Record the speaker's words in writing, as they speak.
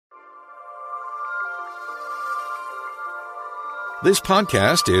This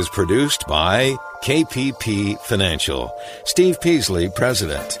podcast is produced by KPP Financial. Steve Peasley,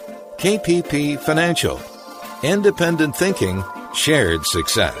 President. KPP Financial. Independent thinking, shared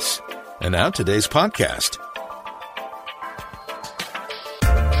success. And now today's podcast.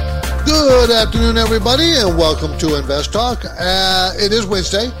 Good afternoon, everybody, and welcome to Invest Talk. It is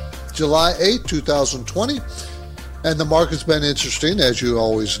Wednesday, July 8, 2020, and the market's been interesting, as you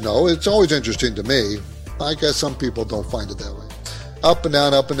always know. It's always interesting to me. I guess some people don't find it that way. Up and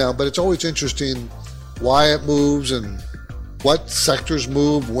down, but it's always interesting why it moves and what sectors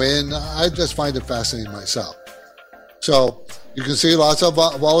move when. I just find it fascinating myself. So you can see lots of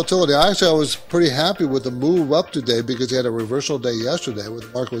volatility. Actually, I was pretty happy with the move up today because you had a reversal day yesterday where the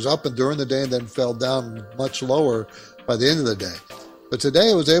market was up and during the day and then fell down much lower by the end of the day. But today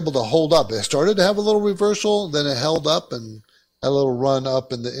it was able to hold up. It started to have a little reversal, then it held up and had a little run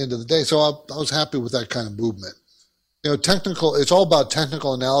up in the end of the day. So I was happy with that kind of movement. You know, it's all about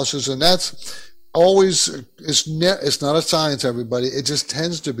technical analysis, and that's always, it's not a science, everybody. It just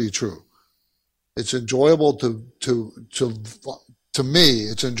tends to be true. It's enjoyable to me,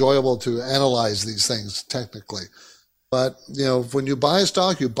 it's enjoyable to analyze these things technically. But, you know, when you buy a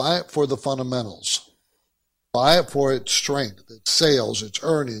stock, you buy it for the fundamentals. Buy it for its strength, its sales, its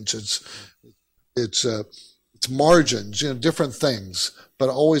earnings, its margins, you know, different things, but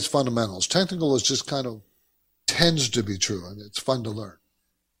always fundamentals. Technical is just kind of tends to be true, and it's fun to learn.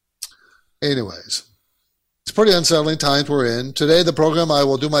 Anyways, it's pretty unsettling times we're in. Today, the program, I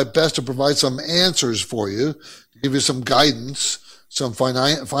will do my best to provide some answers for you, to give you some guidance, some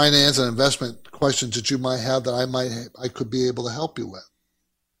finance and investment questions that you might have that I could be able to help you with.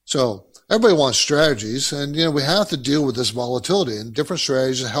 So everybody wants strategies, and you know we have to deal with this volatility, and different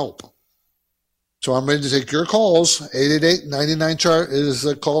strategies help. So I'm ready to take your calls. 888-99-CHART is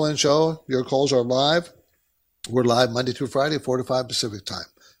the call-in show. Your calls are live. We're live Monday through Friday, 4 to 5 Pacific time.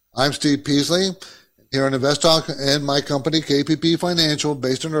 I'm Steve Peasley here on Invest Talk, and my company, KPP Financial,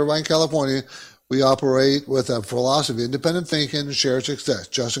 based in Irvine, California. We operate with a philosophy of independent thinking and shared success.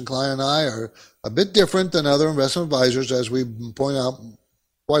 Justin Klein and I are a bit different than other investment advisors, as we point out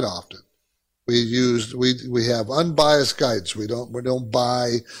quite often. We have unbiased guidance. We don't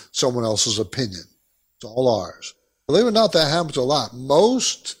buy someone else's opinion. It's all ours. Believe it or not, that happens a lot.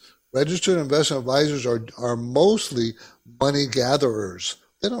 Most registered investment advisors are mostly money gatherers.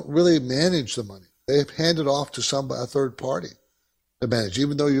 They don't really manage the money. They hand it off to a third party to manage,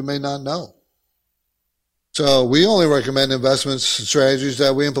 even though you may not know. So we only recommend investment strategies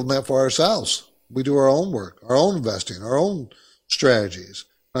that we implement for ourselves. We do our own work, our own investing, our own strategies.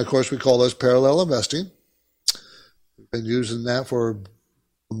 And of course, we call this parallel investing. We've been using that for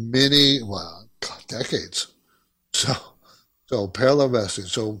decades. So parallel investing.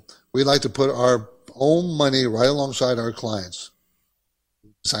 So we like to put our own money right alongside our clients.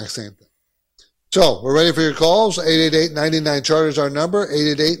 Exact same thing. So we're ready for your calls. 888-99-CHART is our number.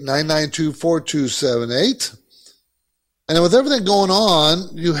 888-992-4278. And with everything going on,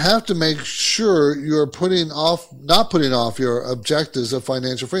 you have to make sure you're not putting off your objectives of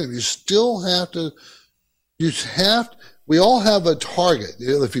financial freedom. You still have to, we all have a target.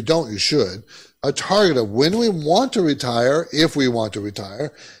 If you don't, you should. A target of when we want to retire, if we want to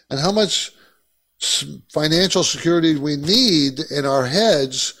retire, and how much financial security we need in our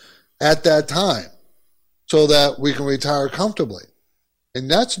heads at that time so that we can retire comfortably. And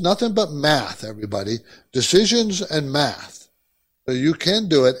that's nothing but math, everybody. Decisions and math. So you can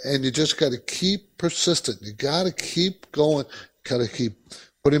do it, and you just got to keep persistent. You got to keep going. You got to keep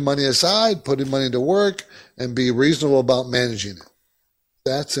putting money aside, putting money to work, and be reasonable about managing it.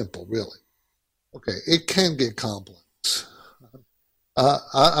 That simple, really. Okay, it can get complex.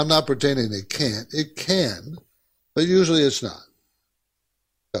 I'm not pretending it can't. It can, but usually it's not.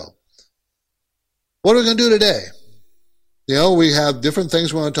 So, what are we going to do today? You know, we have different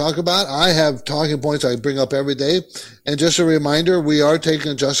things we want to talk about. I have talking points I bring up every day. And just a reminder,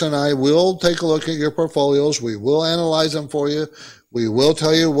 Justin and I will take a look at your portfolios. We will analyze them for you. We will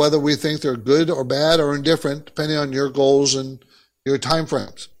tell you whether we think they're good or bad or indifferent, depending on your goals and your time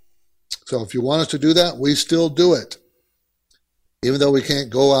frames. So if you want us to do that, we still do it. Even though we can't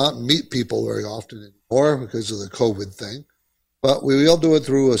go out and meet people very often anymore because of the COVID thing. But we will do it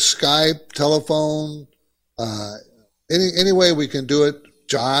through a Skype, telephone, any way we can do it,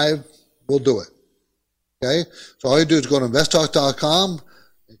 Jive, we'll do it. Okay? So all you do is go to investtalk.com,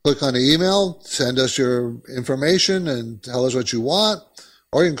 click on the email, send us your information and tell us what you want,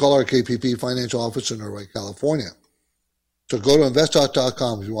 or you can call our KPP financial office in Irvine, California. So go to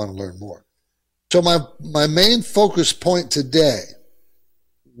investtalk.com if you want to learn more. So my main focus point today,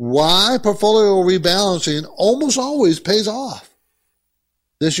 why portfolio rebalancing almost always pays off.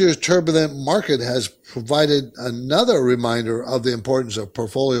 This year's turbulent market has provided another reminder of the importance of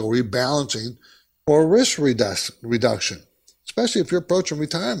portfolio rebalancing for risk reduction, especially if you're approaching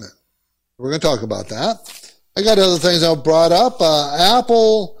retirement. We're going to talk about that. I got other things I brought up.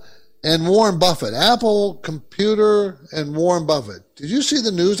 Apple and Warren Buffett. Apple Computer and Warren Buffett. Did you see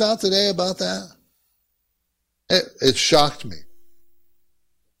the news out today about that? It shocked me.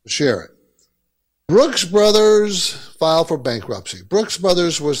 Share it. Brooks Brothers filed for bankruptcy. Brooks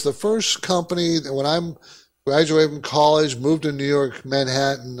Brothers was the first company that when I graduated from college, moved to New York,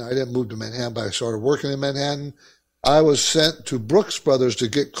 Manhattan. I didn't move to Manhattan, but I started working in Manhattan. I was sent to Brooks Brothers to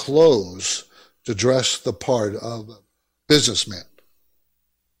get clothes to dress the part of a businessman.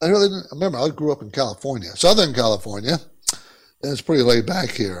 I remember I grew up in California, Southern California, and it's pretty laid back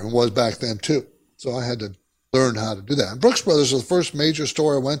here and was back then too. So I had to learn how to do that. And Brooks Brothers was the first major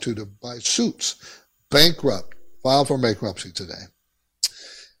store I went to buy suits. Bankrupt, filed for bankruptcy today.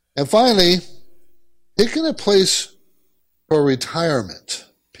 And finally, picking a place for retirement.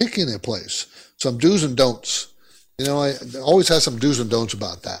 Picking a place. Some do's and don'ts. You know, I always have some do's and don'ts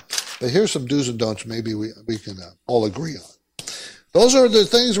about that. But here's some do's and don'ts maybe we can all agree on. Those are the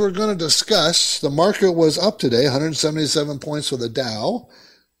things we're going to discuss. The market was up today, 177 points for the Dow,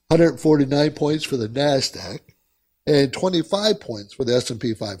 149 points for the NASDAQ, and 25 points for the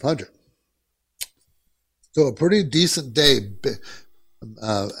S&P 500. So a pretty decent day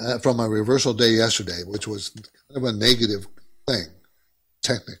from a reversal day yesterday, which was kind of a negative thing,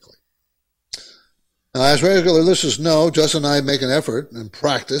 technically. Now, as regular listeners know, Justin and I make an effort and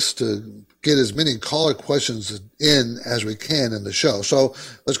practice to get as many caller questions in as we can in the show. So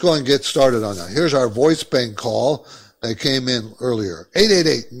let's go and get started on that. Here's our voice bank call that came in earlier,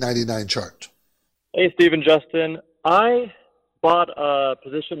 888-99-CHART. Hey, Stephen, Justin. I bought a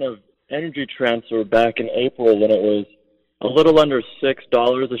position of Energy Transfer back in April when it was a little under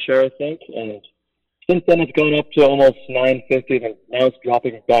 $6 a share, I think, and since then it's gone up to almost $9.50, and now it's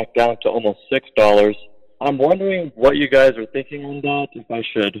dropping back down to almost $6. I'm wondering what you guys are thinking on that, if I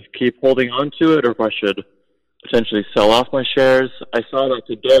should keep holding on to it or if I should potentially sell off my shares. I saw that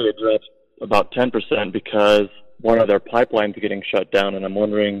today it dropped about 10% because one of their pipelines is getting shut down, and I'm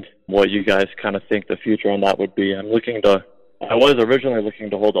wondering what you guys kind of think the future on that would be. I was originally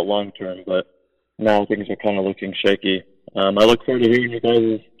looking to hold it long term, but now things are kind of looking shaky. I look forward to hearing you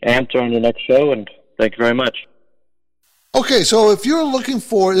guys' answer on the next show, and thank you very much. Okay, so if you're looking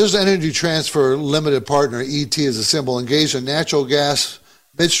for, this is Energy Transfer Limited Partner, ET is a symbol, engaged in natural gas,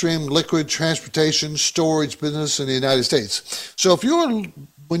 midstream, liquid, transportation, storage business in the United States. So if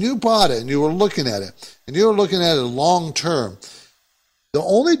when you bought it and you were looking at it, and you were looking at it long term, the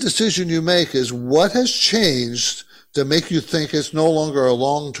only decision you make is what has changed to make you think it's no longer a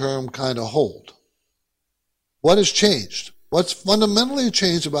long-term kind of hold. What has changed? What's fundamentally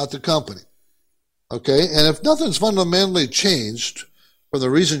changed about the company? Okay, and if nothing's fundamentally changed for the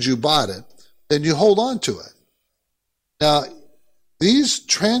reasons you bought it, then you hold on to it. Now, these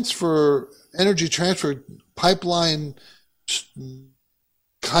energy transfer pipeline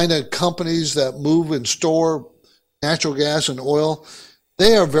kind of companies that move and store natural gas and oil,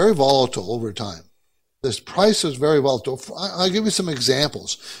 they are very volatile over time. This price is very volatile. I'll give you some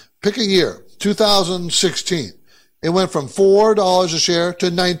examples. Pick a year, 2016. It went from $4 a share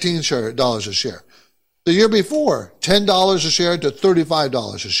to $19 a share. The year before, $10 a share to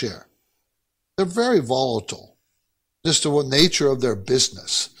 $35 a share. They're very volatile, just the nature of their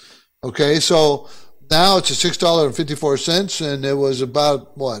business. Okay, so now it's at $6.54, and it was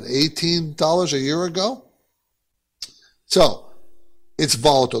about, $18 a year ago? So it's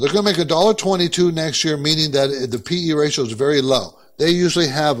volatile. They're going to make $1.22 next year, meaning that the PE ratio is very low. They usually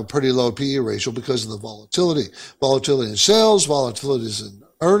have a pretty low PE ratio because of the volatility. Volatility in sales, volatility in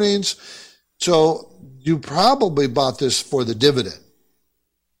earnings. So you probably bought this for the dividend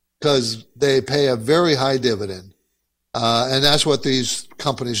because they pay a very high dividend. And that's what these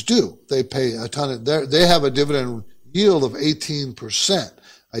companies do. They pay a ton they have a dividend yield of 18%.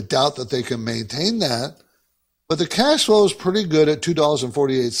 I doubt that they can maintain that, but the cash flow is pretty good at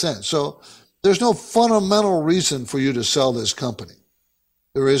 $2.48. So there's no fundamental reason for you to sell this company.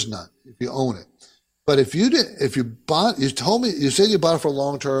 There is none if you own it. But if you said you bought it for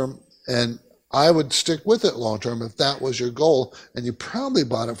long term, and I would stick with it long term if that was your goal, and you probably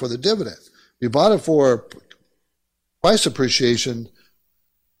bought it for the dividend. If you bought it for price appreciation,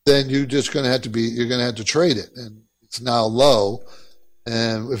 then you're going to have to trade it, and it's now low.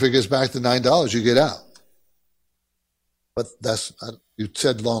 And if it gets back to $9, you get out. But you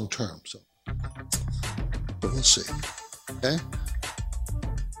said long term, so we'll see. Okay.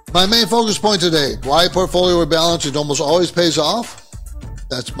 My main focus point today: why portfolio rebalance it almost always pays off,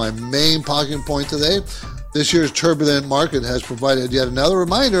 That's my main talking point today. This year's turbulent market has provided yet another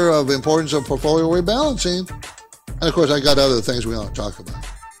reminder of the importance of portfolio rebalancing. And of course, I got other things we want to talk about.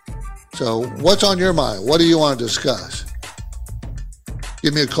 So what's on your mind? What do you want to discuss?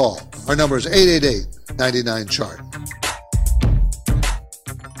 Give me a call. Our number is 888-99-CHART.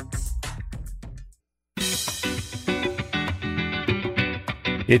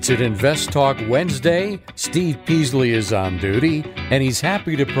 It's an Invest Talk Wednesday. Steve Peasley is on duty, and he's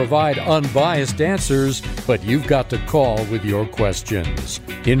happy to provide unbiased answers, but you've got to call with your questions.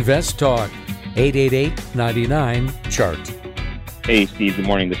 Invest Talk, 888-99-CHART. Hey, Steve. Good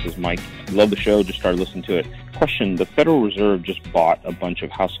morning. This is Mike. Love the show. Just started listening to it. Question. The Federal Reserve just bought a bunch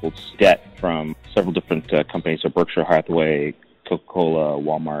of household debt from several different companies, so Berkshire Hathaway, Coca-Cola,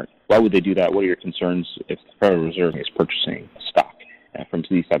 Walmart. Why would they do that? What are your concerns if the Federal Reserve is purchasing stock from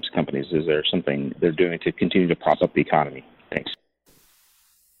these types of companies? Is there something they're doing to continue to prop up the economy? Thanks.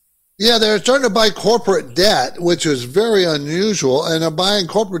 Yeah, they're starting to buy corporate debt, which is very unusual, and they're buying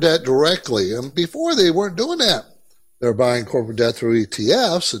corporate debt directly. And before, they weren't doing that. They're buying corporate debt through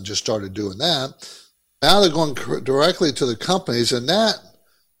ETFs and just started doing that. Now they're going directly to the companies, and that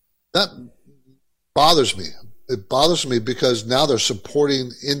bothers me. It bothers me because now they're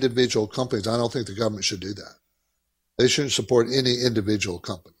supporting individual companies. I don't think the government should do that. They shouldn't support any individual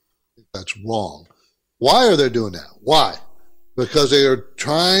company. I think that's wrong. Why are they doing that? Why? Because they are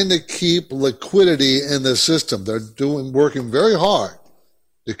trying to keep liquidity in the system. They're working very hard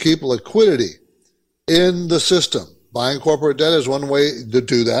to keep liquidity in the system. Buying corporate debt is one way to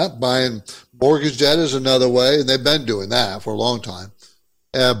do that. Buying mortgage debt is another way, and they've been doing that for a long time.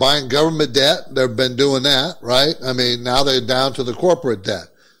 Buying government debt, they've been doing that, right? I mean, now they're down to the corporate debt.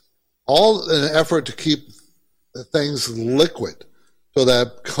 All in an effort to keep things liquid so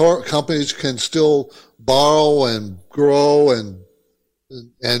that companies can still borrow and grow and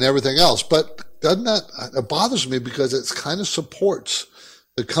everything else. But doesn't that, it bothers me because it kind of supports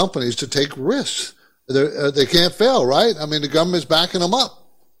the companies to take risks. They can't fail, right? I mean, the government's backing them up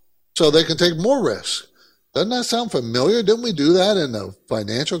so they can take more risks. Doesn't that sound familiar? Didn't we do that in the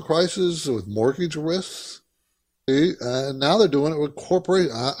financial crisis with mortgage risks? See? Now they're doing it with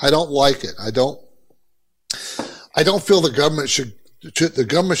corporate. I don't like it. I don't feel the government should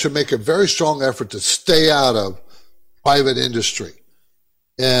make a very strong effort to stay out of private industry.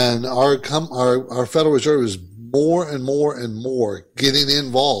 And our Federal Reserve is more and more and more getting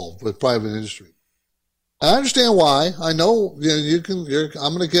involved with private industry. I understand why. I know I'm going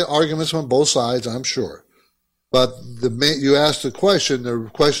to get arguments on both sides, I'm sure. But you asked the question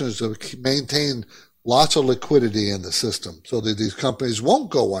is to maintain lots of liquidity in the system so that these companies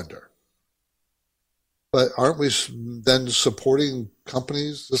won't go under. But aren't we then supporting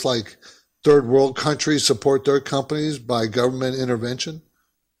companies just like third world countries support their companies by government intervention?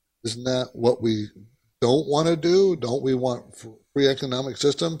 Isn't that what we don't want to do? Don't we want free economic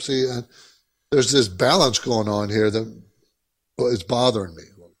system? See, there's this balance going on here that is bothering me.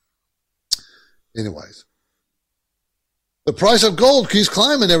 Anyways, the price of gold keeps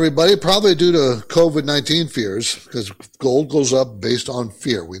climbing, everybody, probably due to COVID-19 fears, because gold goes up based on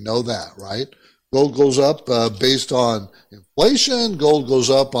fear. We know that, right? Gold goes up based on inflation. Gold goes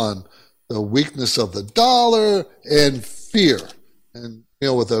up on the weakness of the dollar and fear. And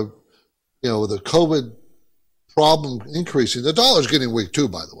with the COVID problem increasing, the dollar's getting weak too,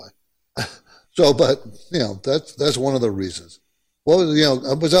 by the way. So, but that's one of the reasons. Well,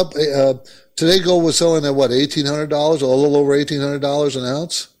 it was up today. Gold was selling at what, $1,800, a little over $1,800 an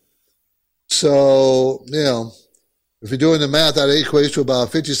ounce. So, if you're doing the math, that equates to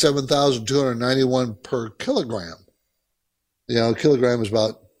about $57,291 per kilogram. A kilogram is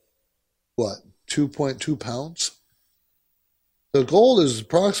about, 2.2 pounds? The gold is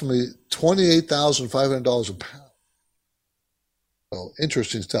approximately $28,500 a pound. So,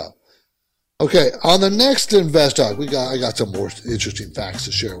 interesting stuff. Okay, on the next Invest Talk, I got some more interesting facts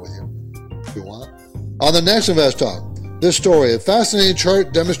to share with you, if you want. On the next Invest Talk, this story, a fascinating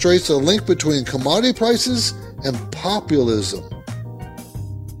chart demonstrates the link between commodity prices and populism.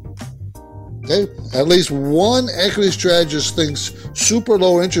 Okay, at least one equity strategist thinks super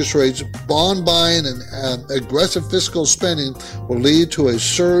low interest rates, bond buying, and aggressive fiscal spending will lead to a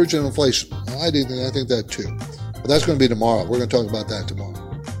surge in inflation. I think that too. But that's going to be tomorrow. We're going to talk about that tomorrow.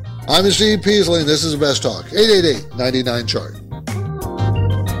 I'm Steve Peasley, and this is Invest Talk, 888-99-CHART.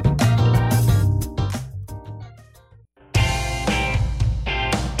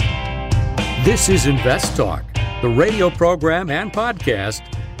 This is Invest Talk, the radio program and podcast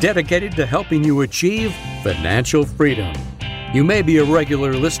dedicated to helping you achieve financial freedom. You may be a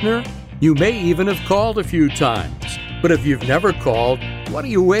regular listener. You may even have called a few times. But if you've never called, What are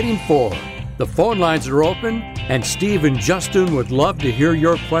you waiting for? The phone lines are open, and Steve and Justin would love to hear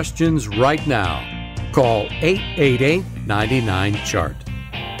your questions right now. Call 888-99-CHART.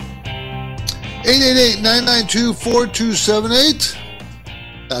 888-992-4278.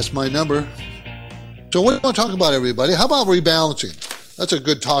 That's my number. So what do you want to talk about, everybody? How about rebalancing? That's a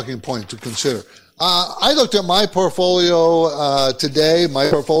good talking point to consider. I looked at my portfolio today. My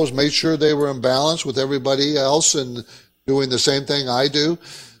portfolios made sure they were in balance with everybody else and doing the same thing I do.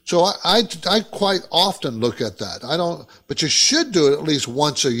 So I quite often look at that. But you should do it at least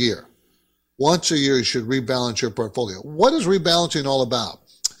once a year. Once a year, you should rebalance your portfolio. What is rebalancing all about?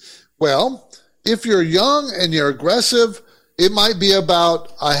 Well, if you're young and you're aggressive, it might be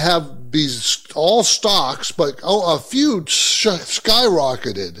about, I have these all stocks, but a few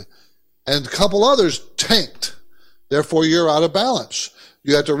skyrocketed and a couple others tanked. Therefore, you're out of balance.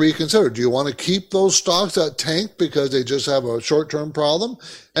 You have to reconsider. Do you want to keep those stocks that tanked because they just have a short-term problem?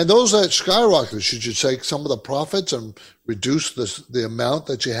 And those that skyrocketed, should you take some of the profits and reduce the amount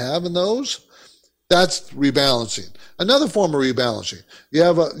that you have in those? That's rebalancing. Another form of rebalancing. You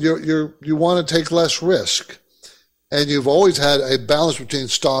have you want to take less risk, and you've always had a balance between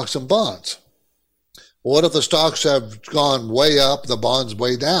stocks and bonds. What if the stocks have gone way up, the bonds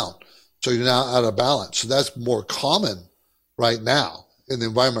way down? So you're now out of balance. So that's more common right now in the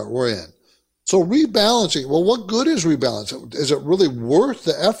environment we're in. So rebalancing, well, what good is rebalancing? Is it really worth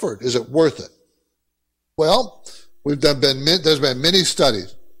the effort? Is it worth it? Well, there's been many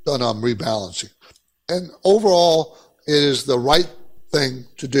studies done on rebalancing. And overall, it is the right thing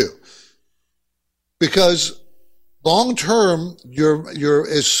to do. Because long term,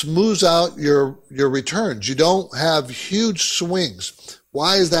 it smooths out your returns. You don't have huge swings.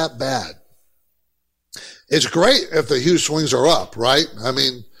 Why is that bad? It's great if the huge swings are up, right? I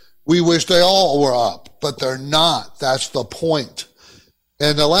mean, we wish they all were up, but they're not. That's the point.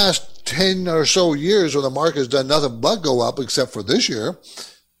 And the last 10 or so years where the market has done nothing but go up, except for this year,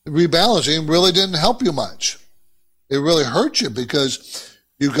 rebalancing really didn't help you much. It really hurt you because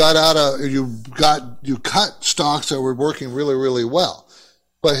you cut stocks that were working really, really well.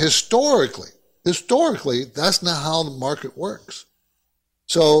 But historically, that's not how the market works.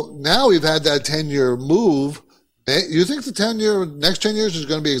 So now we've had that 10-year move. You think the next 10 years is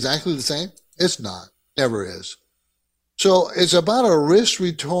going to be exactly the same? It's not. Never is. So it's about a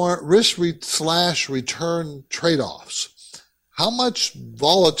risk/return trade-offs. How much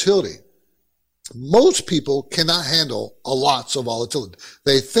volatility? Most people cannot handle lots of volatility.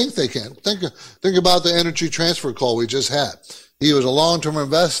 They think they can. Think about the Energy Transfer call we just had. He was a long-term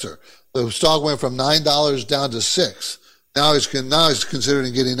investor. The stock went from $9 down to $6. Now he's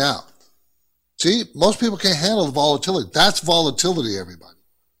considering getting out. See, most people can't handle the volatility. That's volatility, everybody.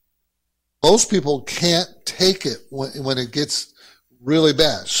 Most people can't take it when it gets really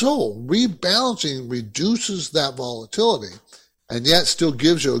bad. So rebalancing reduces that volatility and yet still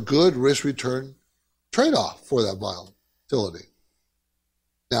gives you a good risk-return trade-off for that volatility.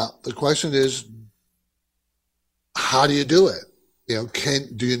 Now, the question is, how do you do it? Do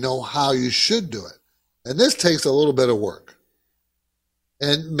you know how you should do it? And this takes a little bit of work.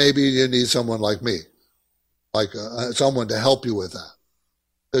 And maybe you need someone like me, someone to help you with that.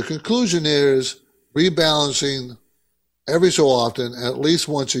 The conclusion is rebalancing every so often, at least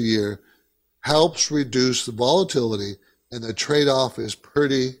once a year, helps reduce the volatility, and the trade-off is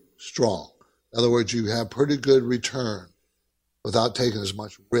pretty strong. In other words, you have pretty good return without taking as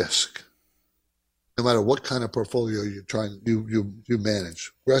much risk, no matter what kind of portfolio you're trying you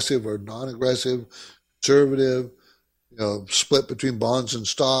manage, aggressive or non-aggressive, conservative, split between bonds and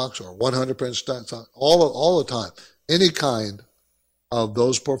stocks, or 100% stocks, all the time. Any kind of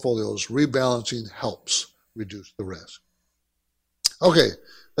those portfolios, rebalancing helps reduce the risk. Okay,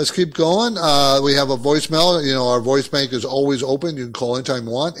 let's keep going. We have a voicemail. Our voice bank is always open. You can call anytime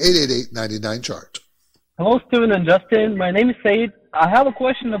you want. 888-99-CHART. Hello, Steven and Justin. My name is Said. I have a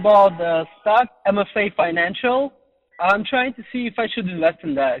question about the stock MFA Financial. I'm trying to see if I should invest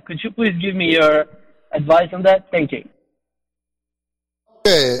in that. Could you please give me your advice on that? Thank you.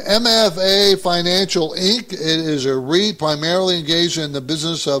 Okay, MFA Financial Inc. It is a REIT primarily engaged in the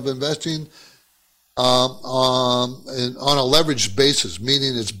business of investing on a leveraged basis,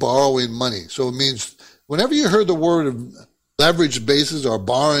 meaning it's borrowing money. So it means whenever you heard the word of leveraged basis or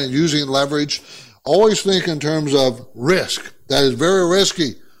borrowing, using leverage, always think in terms of risk. That is very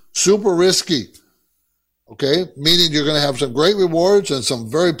risky, super risky. Okay, meaning you're going to have some great rewards and some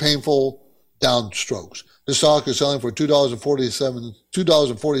very painful downstrokes. The stock is selling for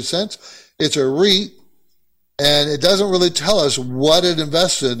 $2.40. It's a REIT, and it doesn't really tell us what it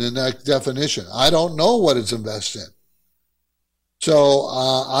invested in that definition. I don't know what it's invested in. So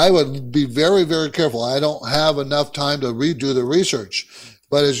I would be very, very careful. I don't have enough time to redo the research,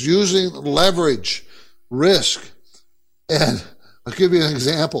 but it's using leverage, risk. And I'll give you an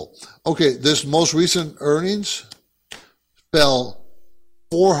example. Okay, this most recent earnings fell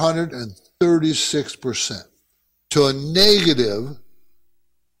 436% to a negative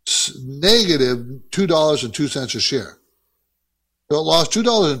 $2.02 a share. So it lost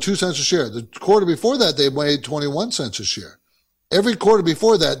 $2.02 a share. The quarter before that, they made 21 cents a share. Every quarter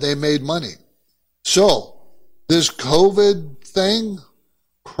before that, they made money. So this COVID thing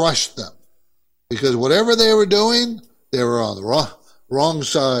crushed them because whatever they were doing, they were on the wrong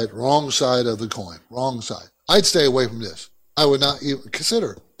side of the coin, wrong side. I'd stay away from this. I would not even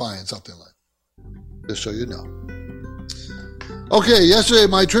consider buying something like that, just so you know. Okay, yesterday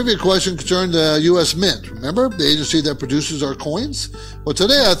my trivia question concerned the U.S. Mint. Remember, the agency that produces our coins? Well,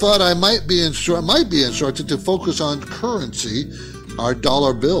 today I thought I might be instructed to focus on currency, our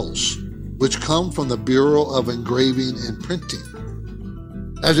dollar bills, which come from the Bureau of Engraving and Printing.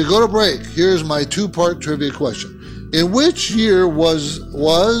 As we go to break, here's my two-part trivia question. In which year was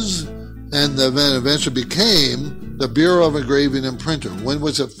and then eventually became the Bureau of Engraving and Printing? When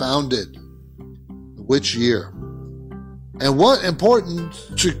was it founded? Which year? And what important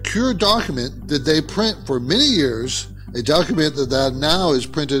secure document did they print for many years, a document that now is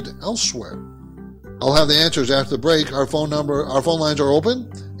printed elsewhere? I'll have the answers after the break. Our phone lines are open,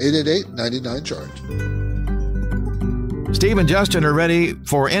 888-99-CHART. Steve and Justin are ready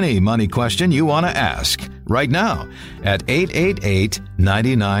for any money question you want to ask right now at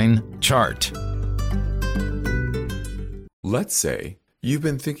 888-99-CHART. Let's say you've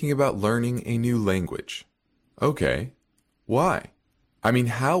been thinking about learning a new language. Okay. Why? I mean,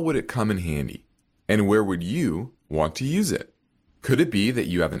 how would it come in handy? And where would you want to use it? Could it be that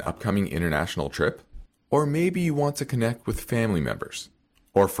you have an upcoming international trip? Or maybe you want to connect with family members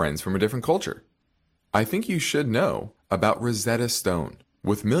or friends from a different culture? I think you should know about Rosetta Stone.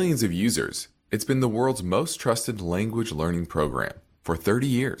 With millions of users, it's been the world's most trusted language learning program for 30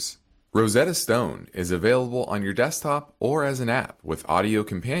 years. Rosetta Stone is available on your desktop or as an app with Audio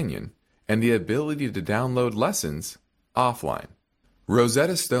Companion and the ability to download lessons offline.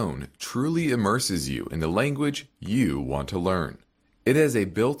 Rosetta Stone truly immerses you in the language you want to learn. It has a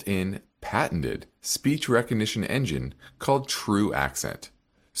built-in, patented speech recognition engine called True Accent.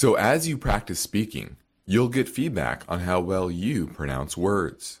 So as you practice speaking, you'll get feedback on how well you pronounce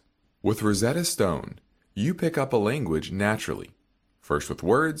words. With Rosetta Stone, you pick up a language naturally, first with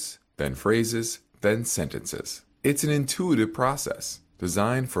words, then phrases, then sentences. It's an intuitive process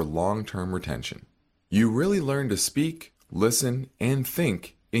designed for long-term retention. You really learn to speak, listen, and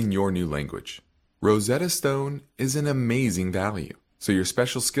think in your new language. Rosetta Stone is an amazing value, so your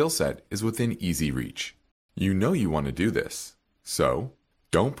special skill set is within easy reach. You know you want to do this, so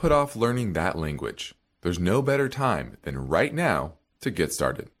don't put off learning that language. There's no better time than right now to get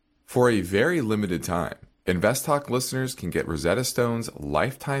started. For a very limited time, InvestTalk listeners can get Rosetta Stone's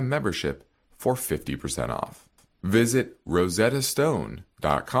lifetime membership for 50% off. Visit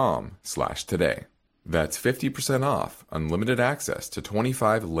rosettastone.com/today. That's 50% off unlimited access to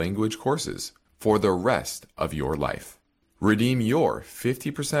 25 language courses for the rest of your life. Redeem your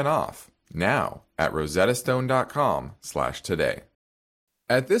 50% off now at rosettastone.com/today.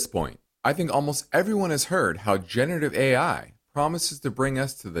 At this point, I think almost everyone has heard how generative AI promises to bring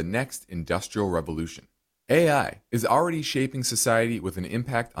us to the next industrial revolution. AI is already shaping society with an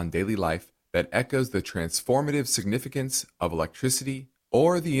impact on daily life that echoes the transformative significance of electricity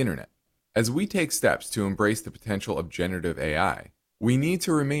or the internet. As we take steps to embrace the potential of generative AI, we need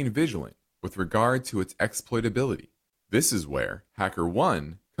to remain vigilant with regard to its exploitability. This is where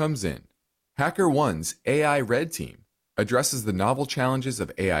HackerOne comes in. HackerOne's AI Red Team addresses the novel challenges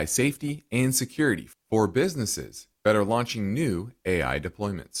of AI safety and security for businesses that are launching new AI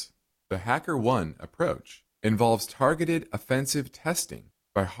deployments. The HackerOne approach involves targeted offensive testing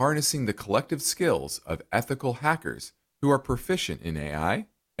by harnessing the collective skills of ethical hackers who are proficient in AI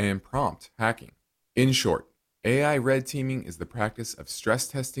and prompt hacking. In short, AI red teaming is the practice of stress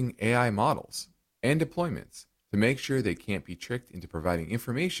testing AI models and deployments to make sure they can't be tricked into providing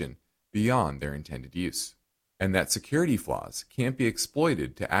information beyond their intended use, and that security flaws can't be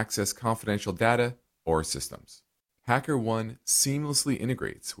exploited to access confidential data or systems. HackerOne seamlessly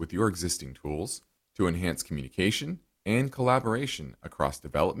integrates with your existing tools to enhance communication and collaboration across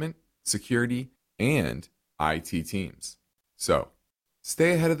development, security, and IT teams. So,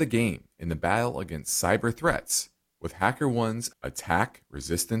 stay ahead of the game in the battle against cyber threats with HackerOne's attack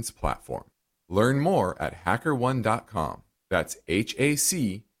resistance platform. Learn more at hackerone.com. That's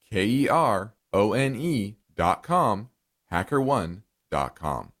HackerOne.com.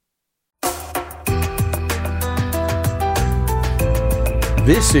 HackerOne.com.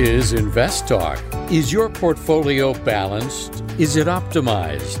 This is Invest Talk. Is your portfolio balanced? Is it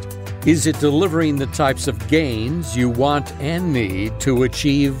optimized? Is it delivering the types of gains you want and need to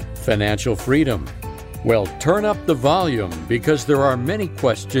achieve financial freedom? Well, turn up the volume because there are many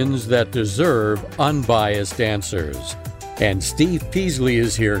questions that deserve unbiased answers. And Steve Peasley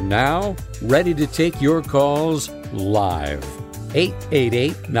is here now, ready to take your calls live.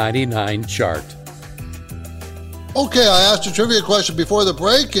 888-99-CHART. Okay, I asked a trivia question before the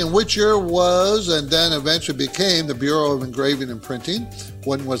break, in which year was and then eventually became the Bureau of Engraving and Printing?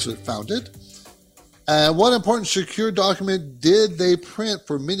 When was it founded? And what important secure document did they print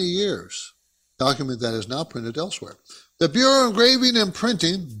for many years? Document that is now printed elsewhere. The Bureau of Engraving and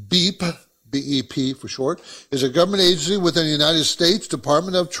Printing, BEP, BEP for short, is a government agency within the United States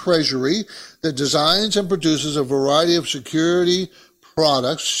Department of Treasury that designs and produces a variety of security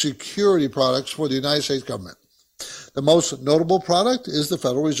products for the United States government. The most notable product is the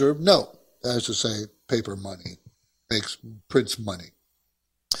Federal Reserve note, that is to say, paper money, prints money.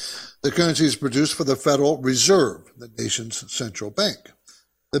 The currency is produced for the Federal Reserve, the nation's central bank.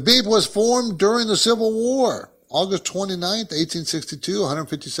 The BEP was formed during the Civil War, August 29th, 1862,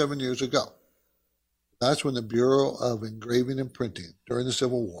 157 years ago. That's when the Bureau of Engraving and Printing, during the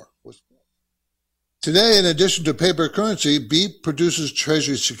Civil War, was formed. Today, in addition to paper currency, BEP produces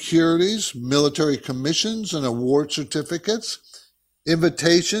Treasury securities, military commissions and award certificates,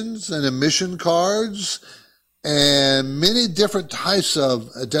 invitations and admission cards, and many different types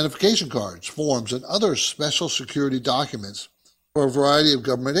of identification cards, forms, and other special security documents for a variety of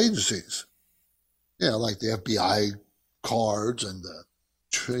government agencies. Like the FBI cards and the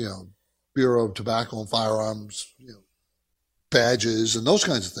Bureau of Tobacco and Firearms badges and those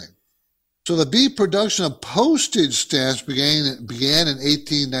kinds of things. So the BEP production of postage stamps began in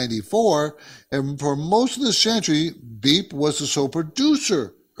 1894, and for most of the century, BEP was the sole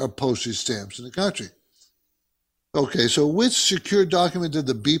producer of postage stamps in the country. Okay, so which secure document did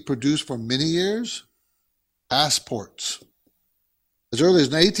the BEP produce for many years? Passports. As early as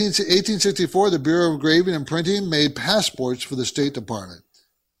 1864, the Bureau of Engraving and Printing made passports for the State Department,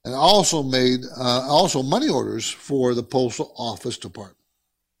 and also made money orders for the Postal Office Department.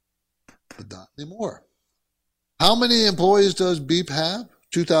 But not anymore. How many employees does BEP have?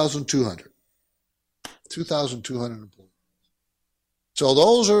 2,200. 2,200 employees. So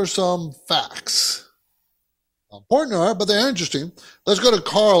those are some facts. Important, all right, but they're interesting. Let's go to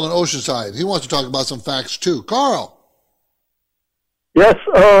Carl in Oceanside. He wants to talk about some facts too. Carl. Yes,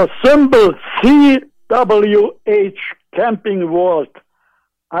 symbol CWH Camping World.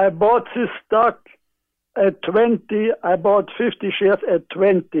 I bought this stock at 20. I bought 50 shares at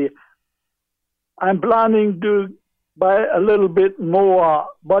 20. I'm planning to buy a little bit more,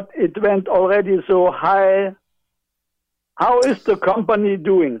 but it went already so high. How is the company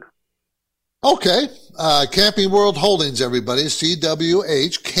doing? Okay. Camping World Holdings, everybody.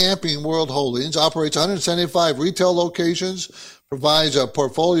 CWH, Camping World Holdings, operates 175 retail locations, provides a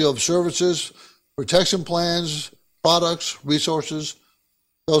portfolio of services, protection plans, products, resources,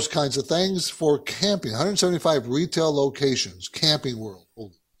 those kinds of things for camping. 175 retail locations, Camping World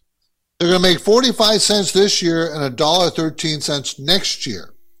Holdings. They're going to make 45 cents this year and $1.13 next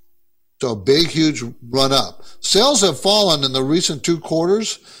year. So a big, huge run up. Sales have fallen in the recent 2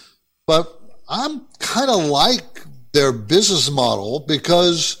 quarters, but I'm kind of like their business model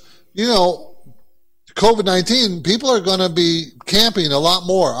because, COVID-19, people are going to be camping a lot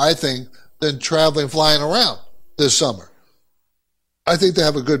more, I think, than traveling, flying around this summer. I think they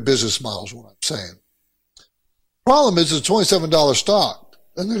have a good business model is what I'm saying. Problem is it's $27 stock,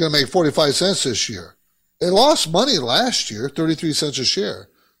 and they're going to make 45 cents this year. They lost money last year, 33 cents a share.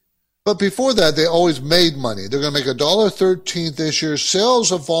 But before that, they always made money. They're going to make $1.13 this year.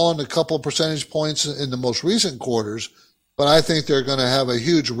 Sales have fallen a couple of percentage points in the most recent quarters, but I think they're going to have a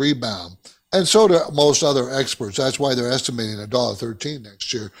huge rebound. And so do most other experts. That's why they're estimating $1.13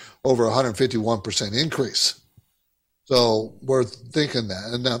 next year, over 151% increase. So we're thinking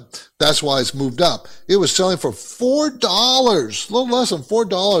that. And that's why it's moved up. It was selling for $4, a little less than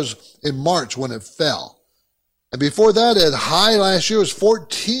 $4 in March when it fell. And before that, at high last year was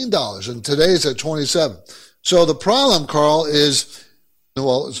 $14, and today it's at $27. So the problem, Carl, is,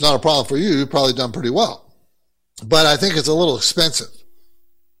 well, it's not a problem for you. You've probably done pretty well. But I think it's a little expensive.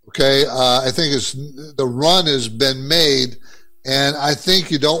 Okay, I think the run has been made, and I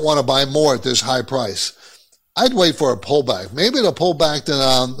think you don't want to buy more at this high price. I'd wait for a pullback. Maybe it'll pull back to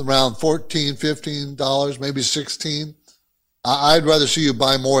around $14, $15, maybe $16. I'd rather see you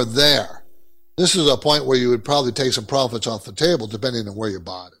buy more there. this is a point where you would probably take some profits off the table depending on where you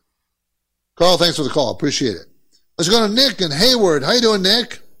bought it. Carl, thanks for the call. Appreciate it. Let's go to Nick in Hayward. How you doing,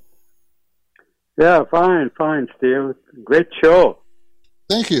 Nick? Yeah, fine, Steve. Great show.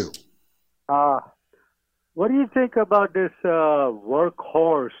 Thank you. What do you think about this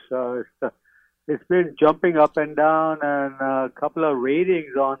Workhorse? It's been jumping up and down, and a couple of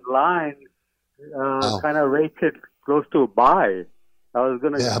ratings online kind of rates it close to a buy. I was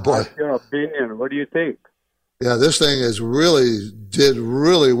going to ask your opinion. What do you think? Yeah, this thing did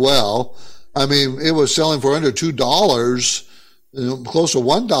really well. I mean, it was selling for under $2, close to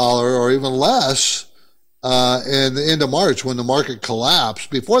 $1 or even less in the end of March when the market collapsed.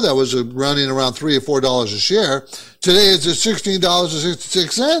 Before that was running around $3 or $4 a share. Today it's at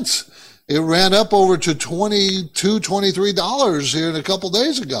 $16.66. It ran up over to $22, $23 here in a couple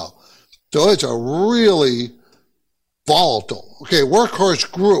days ago. So it's a really volatile. Okay, Workhorse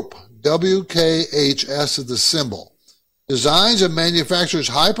Group, WKHS is the symbol. Designs and manufactures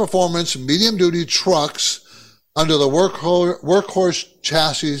high-performance, medium-duty trucks under the Workhorse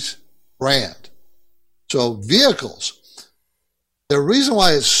chassis brand. So vehicles. The reason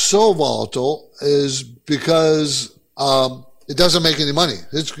why it's so volatile is because it doesn't make any money.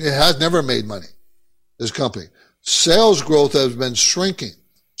 It has never made money, this company. Sales growth has been shrinking.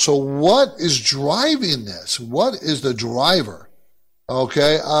 So what is driving this? What is the driver?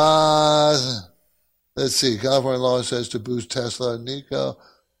 Okay, let's see. California law says to boost Tesla and Nico.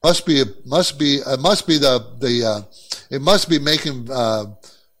 It must be making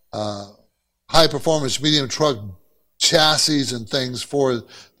high performance medium truck chassis and things for the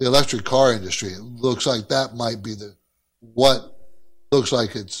electric car industry. It looks like that might be what looks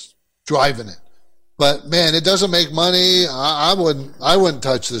like it's driving it. But man, it doesn't make money. I wouldn't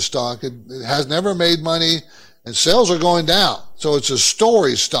touch this stock. It has never made money, and sales are going down. So it's a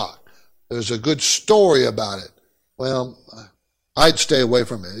story stock. There's a good story about it. Well, I'd stay away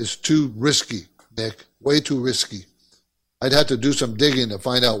from it. It's too risky, Nick. Way too risky. I'd have to do some digging to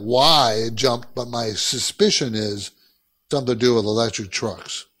find out why it jumped, but my suspicion is something to do with electric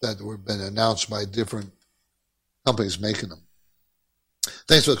trucks that have been announced by different companies making them.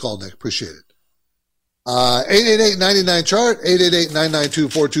 Thanks for the call, Nick. Appreciate it. 888-99-CHART,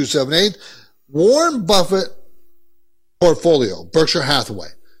 888-992-4278. Warren Buffett portfolio, Berkshire Hathaway.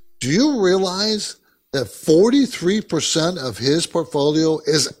 Do you realize that 43% of his portfolio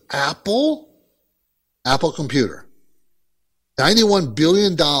is Apple Computer? $91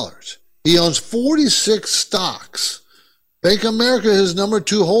 billion. He owns 46 stocks. Bank of America is his number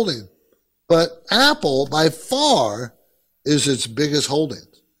 2 holding. But Apple, by far, is its biggest holding.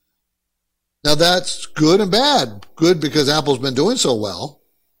 Now, that's good and bad. Good because Apple's been doing so well.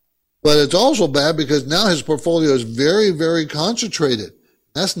 But it's also bad because now his portfolio is very, very concentrated.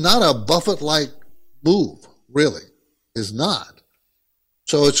 That's not a Buffett-like move, really. It's not.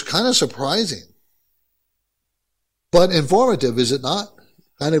 So it's kind of surprising. But informative, is it not?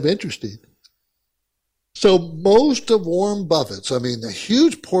 Kind of interesting. So most of Warren Buffett's, a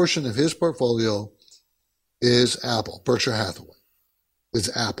huge portion of his portfolio is Apple, Berkshire Hathaway.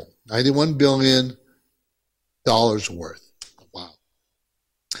 It's Apple. $91 billion worth. Wow.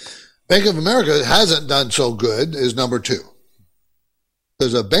 Bank of America hasn't done so good, is number 2.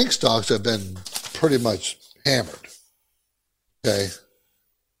 Because the bank stocks have been pretty much hammered. Okay.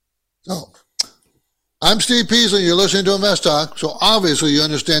 So, I'm Steve Peasley. You're listening to Invest Talk. So obviously you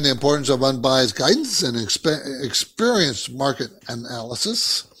understand the importance of unbiased guidance and experienced market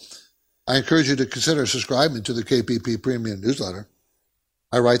analysis. I encourage you to consider subscribing to the KPP Premium Newsletter.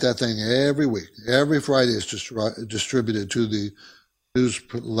 I write that thing every week. Every Friday it's distributed to the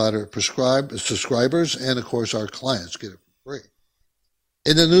newsletter subscribers, and of course our clients get it for free.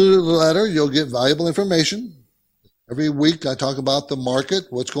 In the newsletter, you'll get valuable information. Every week I talk about the market,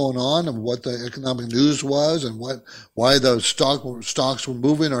 what's going on, and what the economic news was, and why the stocks were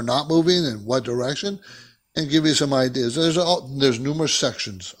moving or not moving, and what direction, and give you some ideas. There's numerous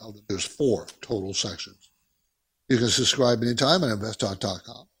sections. There's 4 total sections. You can subscribe anytime at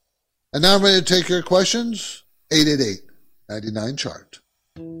investtalk.com. And now I'm ready to take your questions. 888-99-CHART.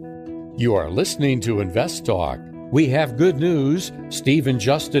 You are listening to Invest Talk. We have good news. Steve and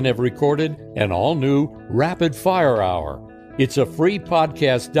Justin have recorded an all-new Rapid Fire Hour. It's a free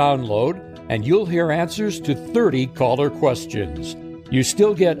podcast download, and you'll hear answers to 30 caller questions. You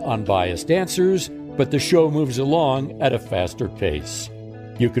still get unbiased answers, but the show moves along at a faster pace.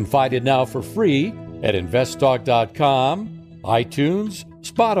 You can find it now for free at investtalk.com, iTunes,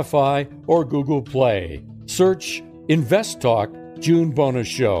 Spotify, or Google Play. Search Invest Talk June Bonus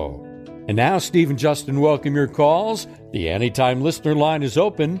Show. And now Steve and Justin welcome your calls. The Anytime Listener line is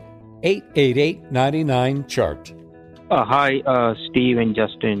open. 888-99-CHART. Hi, Steve and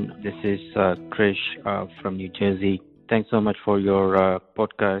Justin. This is Krish from New Jersey. Thanks so much for your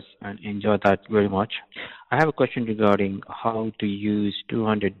podcast and enjoy that very much. I have a question regarding how to use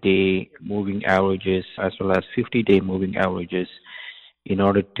 200-day moving averages as well as 50-day moving averages in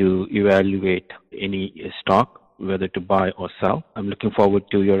order to evaluate any stock, whether to buy or sell. I'm looking forward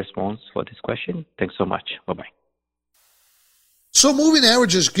to your response for this question. Thanks so much. Bye-bye. So moving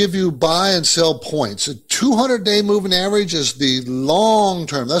averages give you buy and sell points. A 200-day moving average is the long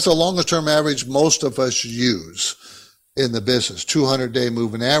term. That's the longest term average most of us use in the business. 200-day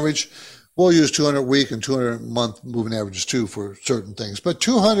moving average. We'll use 200-week and 200-month moving averages too for certain things. But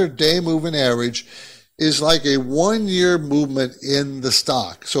 200-day moving average is like a 1-year movement in the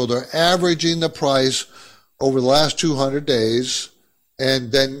stock. So they're averaging the price over the last 200 days.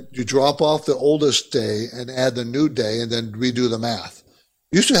 And then you drop off the oldest day and add the new day and then redo the math.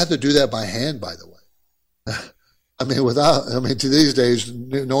 You used to have to do that by hand, by the way. To these days,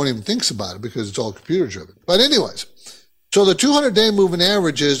 no one even thinks about it because it's all computer driven. But anyways, so the 200-day moving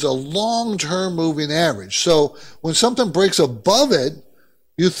average is a long-term moving average. So when something breaks above it,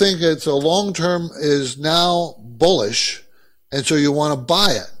 you think it's a long-term is now bullish, and so you want to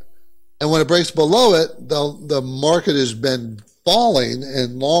buy it. And when it breaks below it, the market has been falling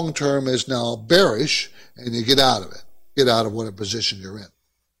and long term is now bearish, and you get out of it. Get out of whatever position you're in.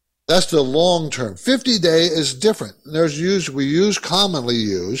 That's the long term. 50-day is different. We commonly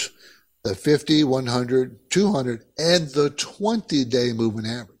use the 50, 100, 200, and the 20-day moving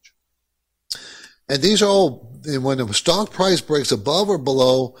average. And these are all, when the stock price breaks above or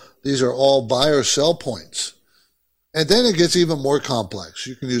below, these are all buy or sell points. And then it gets even more complex.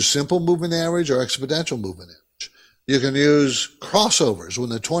 You can use simple moving average or exponential moving average. You can use crossovers. When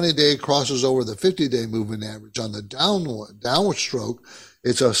the 20-day crosses over the 50-day moving average on the downward stroke,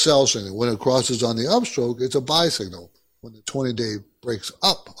 it's a sell signal. When it crosses on the upstroke, it's a buy signal. When the 20-day breaks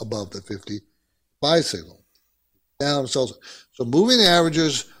up above the 50, buy signal. Down, sell signal. So moving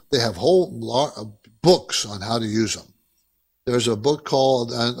averages, they have whole books on how to use them. There's a book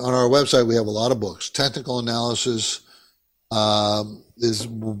called, on our website we have a lot of books. Technical Analysis is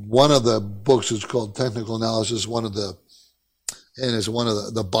one of the books. It's called Technical Analysis, and it's one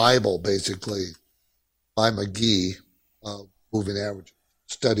of the Bible, basically, by McGee, moving average,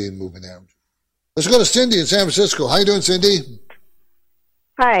 studying moving average. Let's go to Cindy in San Francisco. How you doing, Cindy?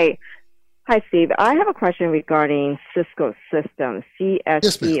 Hi, Steve. I have a question regarding Cisco Systems,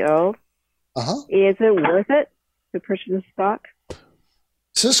 CSCO. Yes, Is it worth it to purchase the stock?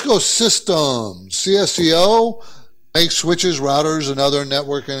 Cisco Systems, CSCO, makes switches, routers, and other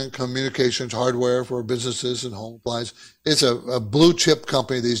networking and communications hardware for businesses and home appliances. It's a blue chip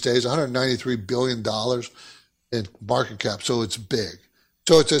company these days, $193 billion in market cap, so it's big.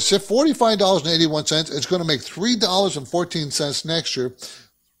 So it's at $45.81. It's going to make $3.14 next year,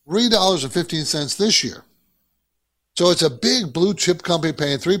 $3.15 this year. So it's a big blue chip company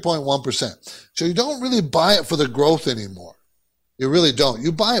paying 3.1%. So you don't really buy it for the growth anymore. You really don't.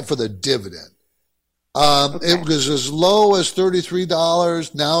 You buy it for the dividend. It was as low as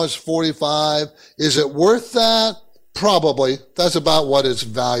 $33. Now it's $45. Is it worth that? Probably. That's about what it's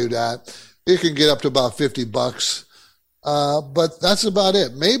valued at. It can get up to about $50. But that's about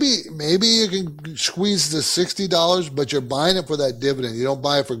it. Maybe you can squeeze the $60, but you're buying it for that dividend. You don't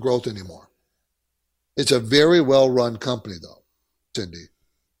buy it for growth anymore. It's a very well-run company, though, Cindy.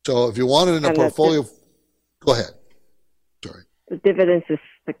 So if you want it in a portfolio, go ahead. Sorry. The dividends is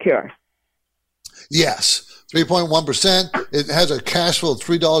secure. Yes, 3.1%. It has a cash flow of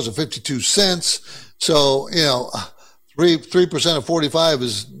 $3.52. So, 3% of 45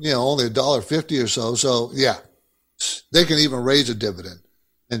 is, only $1.50 or so. So, yeah, they can even raise a dividend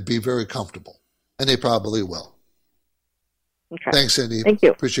and be very comfortable. And they probably will. Okay. Thanks, Cindy. Thank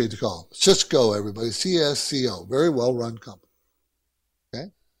you. Appreciate the call. Cisco, everybody. CSCO. Very well-run company.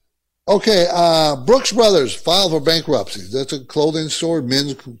 Okay, Brooks Brothers filed for bankruptcy. That's a clothing store,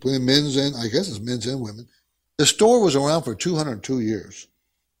 men's and, I guess it's men's and women. The store was around for 202 years.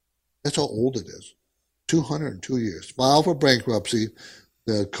 That's how old it is. 202 years. Filed for bankruptcy.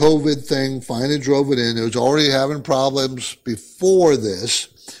 The COVID thing finally drove it in. It was already having problems before this.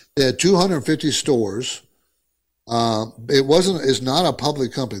 They had 250 stores. It's not a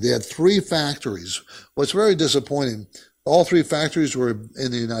public company. They had 3 factories. What's very disappointing, all 3 factories were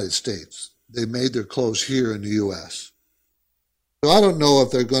in the United States. They made their clothes here in the U.S. So I don't know if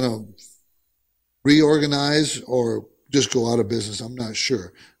they're going to reorganize or just go out of business. I'm not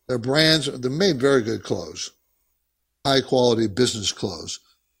sure. Their brands, they made very good clothes, high quality business clothes.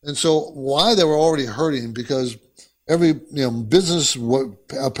 And so why they were already hurting, because every business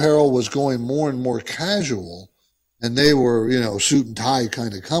apparel was going more and more casual, and they were suit and tie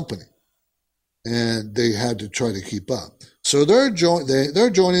kind of company, and they had to try to keep up. So they're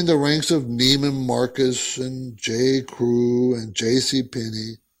joining the ranks of Neiman Marcus and J. Crew and J.C.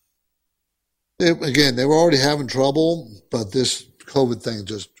 Penney. They were already having trouble, but this COVID thing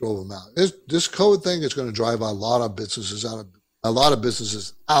just drove them out. This COVID thing is going to drive a lot of businesses out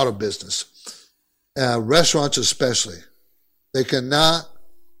of business. Restaurants especially. You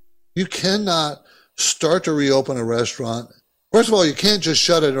cannot start to reopen a restaurant. First of all, you can't just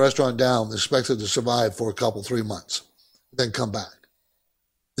shut a restaurant down and expect it to survive for 3 months, then come back.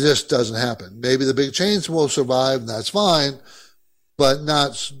 It just doesn't happen. Maybe the big chains will survive, and that's fine, but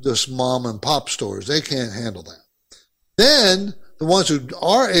not this mom and pop stores. They can't handle that. Then the ones who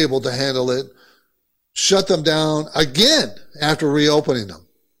are able to handle it, shut them down again after reopening them.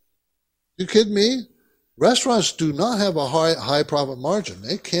 You kidding me? Restaurants do not have a high profit margin.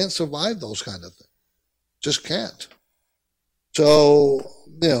 They can't survive those kind of things. Just can't. So,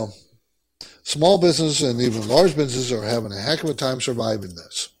 small business and even large businesses are having a heck of a time surviving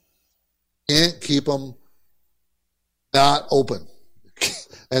this. Can't keep them not open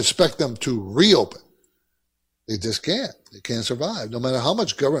and expect them to reopen. They just can't. They can't survive. No matter how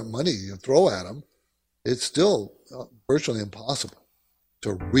much government money you throw at them, it's still virtually impossible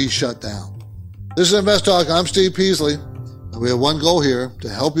to re-shut down. This is Invest Talk. I'm Steve Peasley. And we have one goal here, to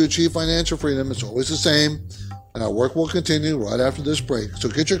help you achieve financial freedom. It's always the same. And our work will continue right after this break. So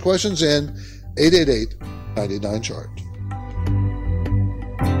get your questions in, 888-99-CHART.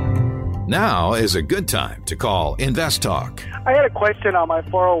 Now is a good time to call Invest Talk. I had a question on my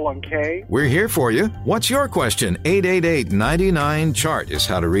 401k. We're here for you. What's your question? 888-99-CHART is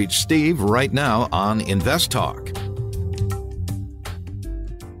how to reach Steve right now on Invest Talk.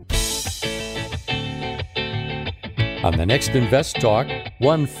 On the next Invest Talk,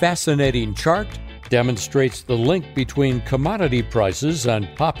 one fascinating chart demonstrates the link between commodity prices and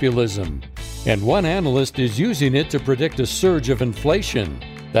populism. And one analyst is using it to predict a surge of inflation.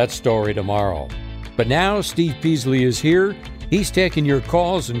 That story tomorrow. But now Steve Peasley is here. He's taking your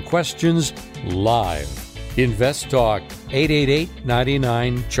calls and questions live. Invest Talk,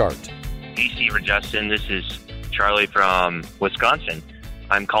 888-99-CHART. Hey, Steve or Justin, this is Charlie from Wisconsin.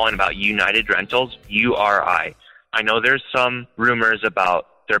 I'm calling about United Rentals, URI. I know there's some rumors about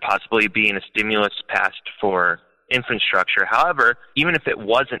there possibly being a stimulus passed for infrastructure. However, even if it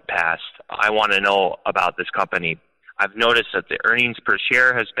wasn't passed, I want to know about this company. I've noticed that the earnings per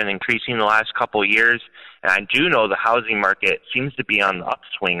share has been increasing the last couple of years, and I do know the housing market seems to be on the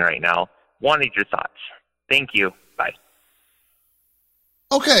upswing right now. Wanted your thoughts. Thank you. Bye.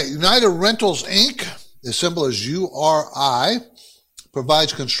 Okay, United Rentals, Inc., as simple as URI,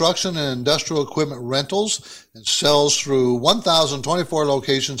 provides construction and industrial equipment rentals and sells through 1,024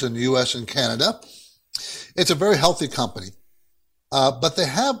 locations in the U.S. and Canada. It's a very healthy company, but they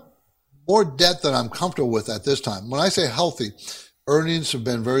have more debt than I'm comfortable with at this time. When I say healthy, earnings have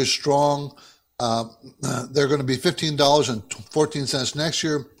been very strong. They're going to be $15.14 next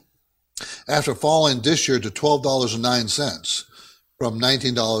year after falling this year to $12.09 from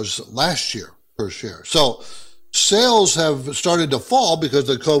 $19 last year per share. So sales have started to fall because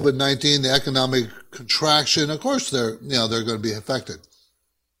of COVID-19, the economic contraction. Of course, they're going to be affected.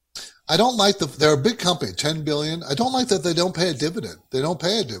 I don't like they're a big company, $10 billion. I don't like that they don't pay a dividend. They don't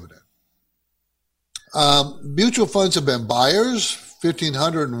pay a dividend. Mutual funds have been buyers.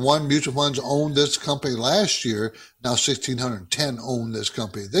 1,501 mutual funds owned this company last year. Now 1,610 own this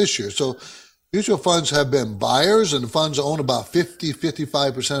company this year. So mutual funds have been buyers, and the funds own about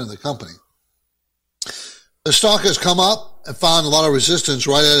 55% of the company. The stock has come up and found a lot of resistance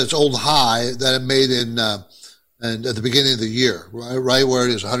right at its old high that it made and at the beginning of the year, right where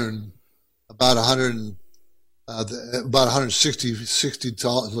it is about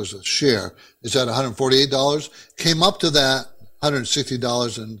 $160 a share. It's at $148. Came up to that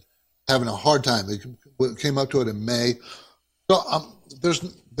 $160 and having a hard time. They came up to it in May. So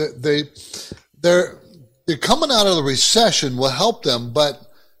they're coming out of the recession will help them, but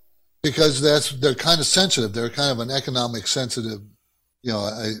because they're kind of sensitive. They're kind of an economic sensitive,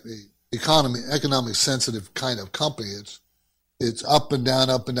 economic sensitive kind of company. It's up and down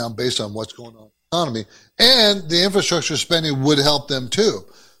based on what's going on in the economy. And the infrastructure spending would help them too.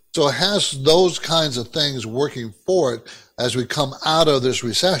 So it has those kinds of things working for it as we come out of this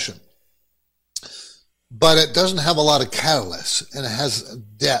recession. But it doesn't have a lot of catalysts, and it has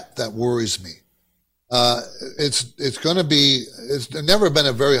debt that worries me. It's never been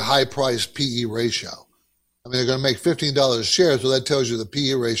a very high price PE ratio. I mean, they're going to make $15 a share, so that tells you the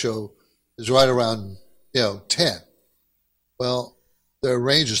PE ratio is right around, 10. Well, their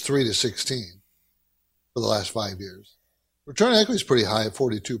range is 3 to 16 for the last 5 years. Return on equity is pretty high at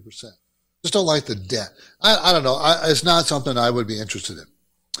 42%. Just don't like the debt. I don't know. It's not something I would be interested in.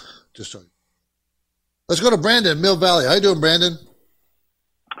 Just so you. Let's go to Brandon, Mill Valley. How you doing, Brandon?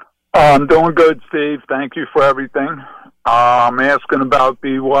 I'm doing good, Steve. Thank you for everything. I'm asking about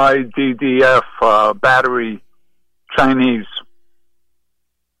BYDDF battery Chinese.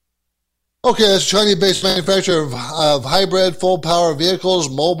 Okay, that's a Chinese-based manufacturer of hybrid full-power vehicles,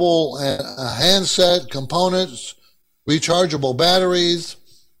 mobile and handset components, rechargeable batteries.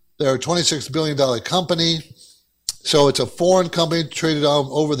 They're a $26 billion company, so it's a foreign company traded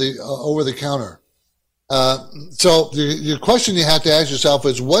over the counter. So your question you have to ask yourself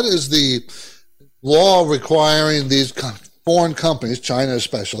is, what is the law requiring these foreign companies, China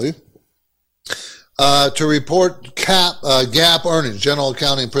especially, to report GAAP earnings, general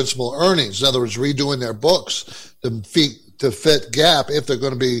accounting principle earnings? In other words, redoing their books to fit GAAP if they're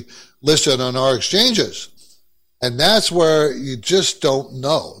going to be listed on our exchanges. And that's where you just don't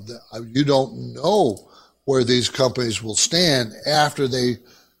know. You don't know where these companies will stand after they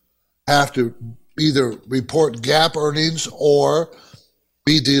have to either report GAAP earnings or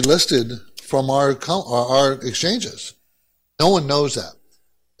be delisted from our exchanges. No one knows that.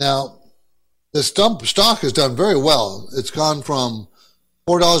 Now, the stock has done very well. It's gone from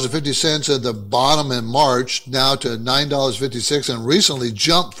 $4.50 at the bottom in March now to $9.56, and recently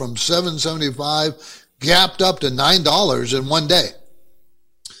jumped from $7.75, gapped up to $9 in one day.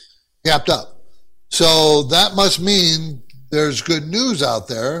 Gapped up. So that must mean there's good news out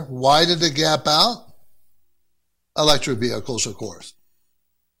there. Why did it gap out? Electric vehicles, of course.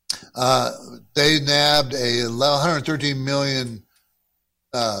 They nabbed a $113 million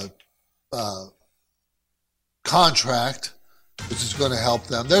contract, which is going to help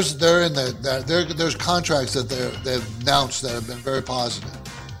them. There's contracts that they've announced that have been very positive.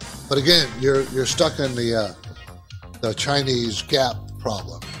 But again, you're stuck in the Chinese GAAP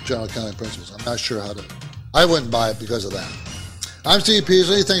problem, general accounting principles. I'm not sure how to. I wouldn't buy it because of that. I'm Steve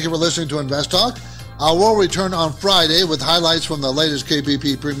Peasley. Thank you for listening to Invest Talk. I will return on Friday with highlights from the latest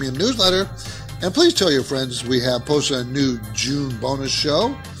KPP Premium newsletter. And please tell your friends we have posted a new June bonus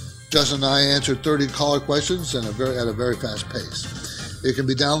show. Justin and I answered 30 caller questions at a very fast pace. It can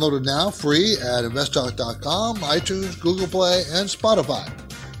be downloaded now free at investtalk.com, iTunes, Google Play, and Spotify.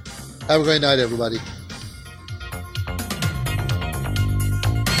 Have a great night, everybody.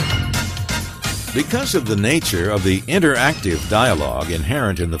 Because of the nature of the interactive dialogue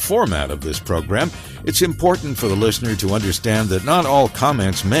inherent in the format of this program, it's important for the listener to understand that not all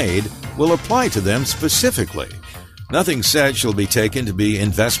comments made will apply to them specifically. Nothing said shall be taken to be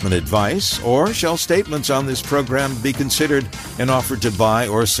investment advice, or shall statements on this program be considered an offer to buy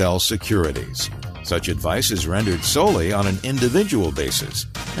or sell securities. Such advice is rendered solely on an individual basis,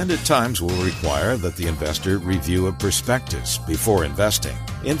 and at times will require that the investor review a prospectus before investing.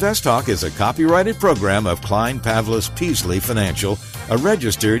 Invest Talk is a copyrighted program of Klein Pavlis Peasley Financial, a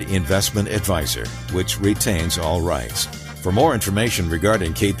registered investment advisor, which retains all rights. For more information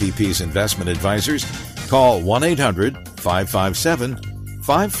regarding KPP's investment advisors, call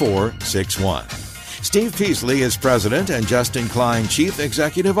 1-800-557-5461. Steve Peasley is President and Justin Klein, Chief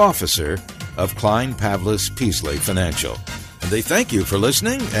Executive Officer of Klein Pavlis Peasley Financial. And they thank you for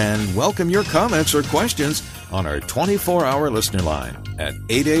listening and welcome your comments or questions on our 24-hour listener line at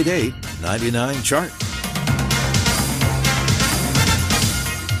 888-99-CHART.